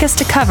you'd like us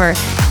to cover,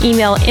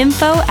 email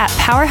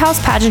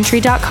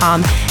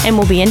info@powerhousepageantry.com and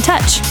we'll be in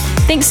touch.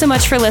 Thanks so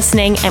much for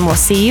listening, and we'll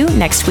see you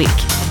next week.